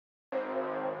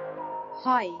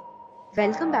Hi,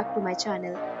 welcome back to my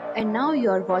channel, and now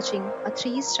you are watching a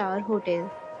 3-star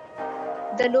hotel.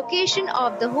 The location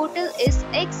of the hotel is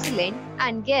excellent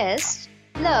and guests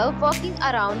love walking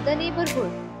around the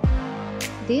neighborhood.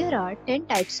 There are 10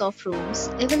 types of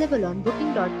rooms available on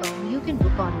booking.com. You can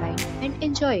book online and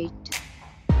enjoy it.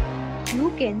 You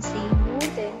can see more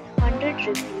than 100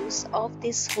 reviews of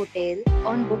this hotel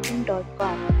on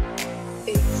booking.com.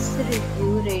 Its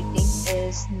review rating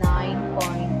is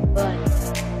 9.1,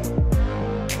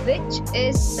 which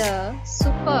is the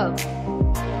superb.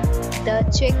 The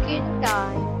check-in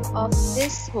time of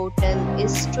this hotel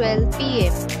is 12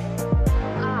 p.m.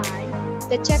 and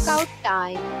the checkout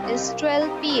time is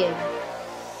 12 p.m.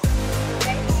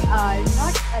 Pets are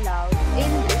not allowed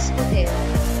in this hotel.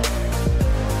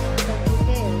 The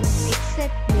hotel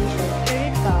accepts major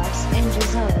credit cards and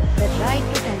reserves the right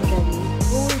to temporarily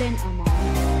hold an amount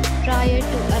prior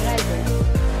to arrival.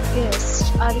 Guests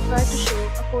are required to show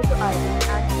a photo ID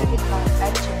and credit card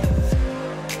at check-in.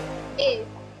 If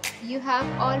you have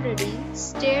already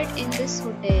stayed in this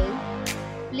hotel,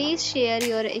 please share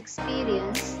your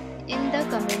experience in the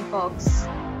comment box.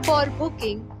 For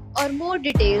booking or more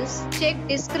details, check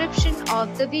description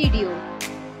of the video.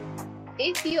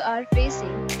 If you are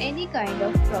facing any kind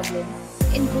of problem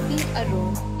in booking a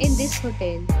room in this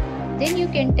hotel, then you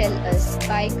can tell us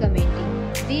by commenting.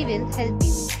 We will help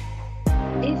you.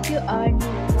 If you are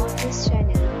new on this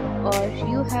channel or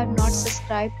you have not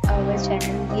subscribed our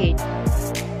channel yet,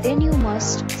 then you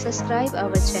must subscribe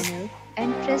our channel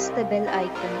and press the bell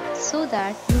icon so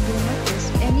that you do not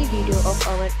miss any video of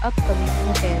our upcoming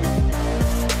hotel.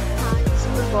 Thanks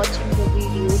for watching the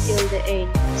video till the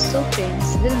end. So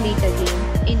friends, we'll meet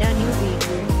again in a new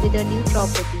video with a new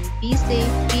property. Be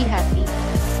safe, be happy.